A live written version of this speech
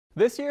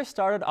This year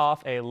started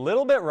off a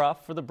little bit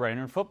rough for the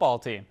Brainerd football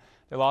team.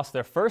 They lost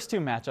their first two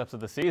matchups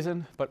of the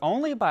season, but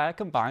only by a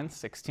combined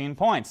 16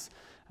 points.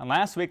 And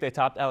last week they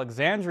topped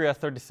Alexandria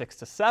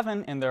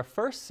 36-7 in their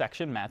first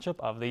section matchup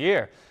of the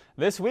year.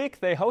 This week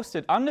they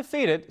hosted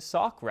undefeated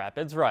Sauk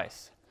Rapids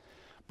Rice.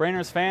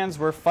 Brainerd's fans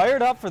were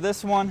fired up for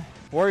this one.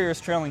 Warriors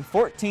trailing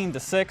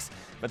 14-6,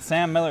 but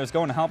Sam Miller is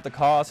going to help the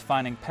cause,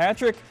 finding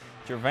Patrick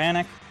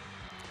Jervanik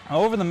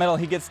over the middle.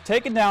 He gets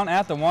taken down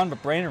at the 1,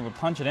 but Brainerd would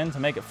punch it in to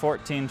make it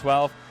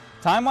 14-12.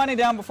 Time winding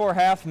down before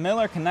half,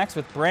 Miller connects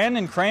with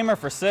Brandon Kramer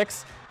for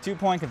 6.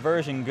 2-point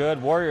conversion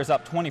good. Warriors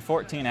up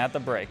 20-14 at the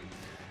break.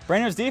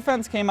 Brainerd's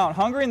defense came out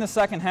hungry in the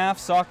second half.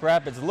 Sauk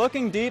Rapids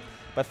looking deep,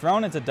 but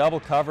thrown into double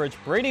coverage.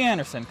 Brady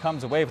Anderson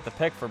comes away with the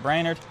pick for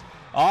Brainerd.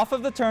 Off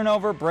of the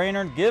turnover,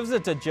 Brainerd gives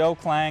it to Joe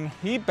Klang.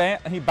 He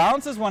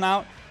bounces one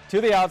out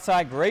to the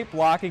outside. Great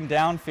blocking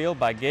downfield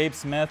by Gabe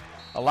Smith.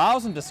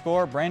 Allows him to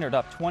score. Brainerd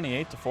up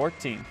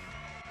 28-14.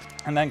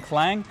 And then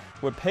Klang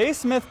would pay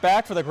Smith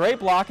back for the great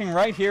blocking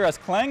right here as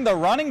Klang, the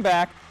running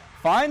back,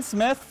 finds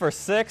Smith for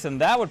 6,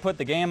 and that would put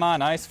the game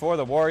on ice for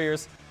the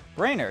Warriors.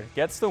 Brainerd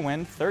gets the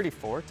win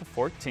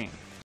 34-14.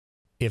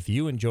 If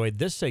you enjoyed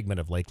this segment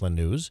of Lakeland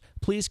News,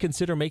 please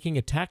consider making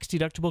a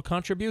tax-deductible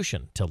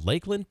contribution to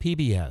Lakeland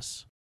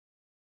PBS.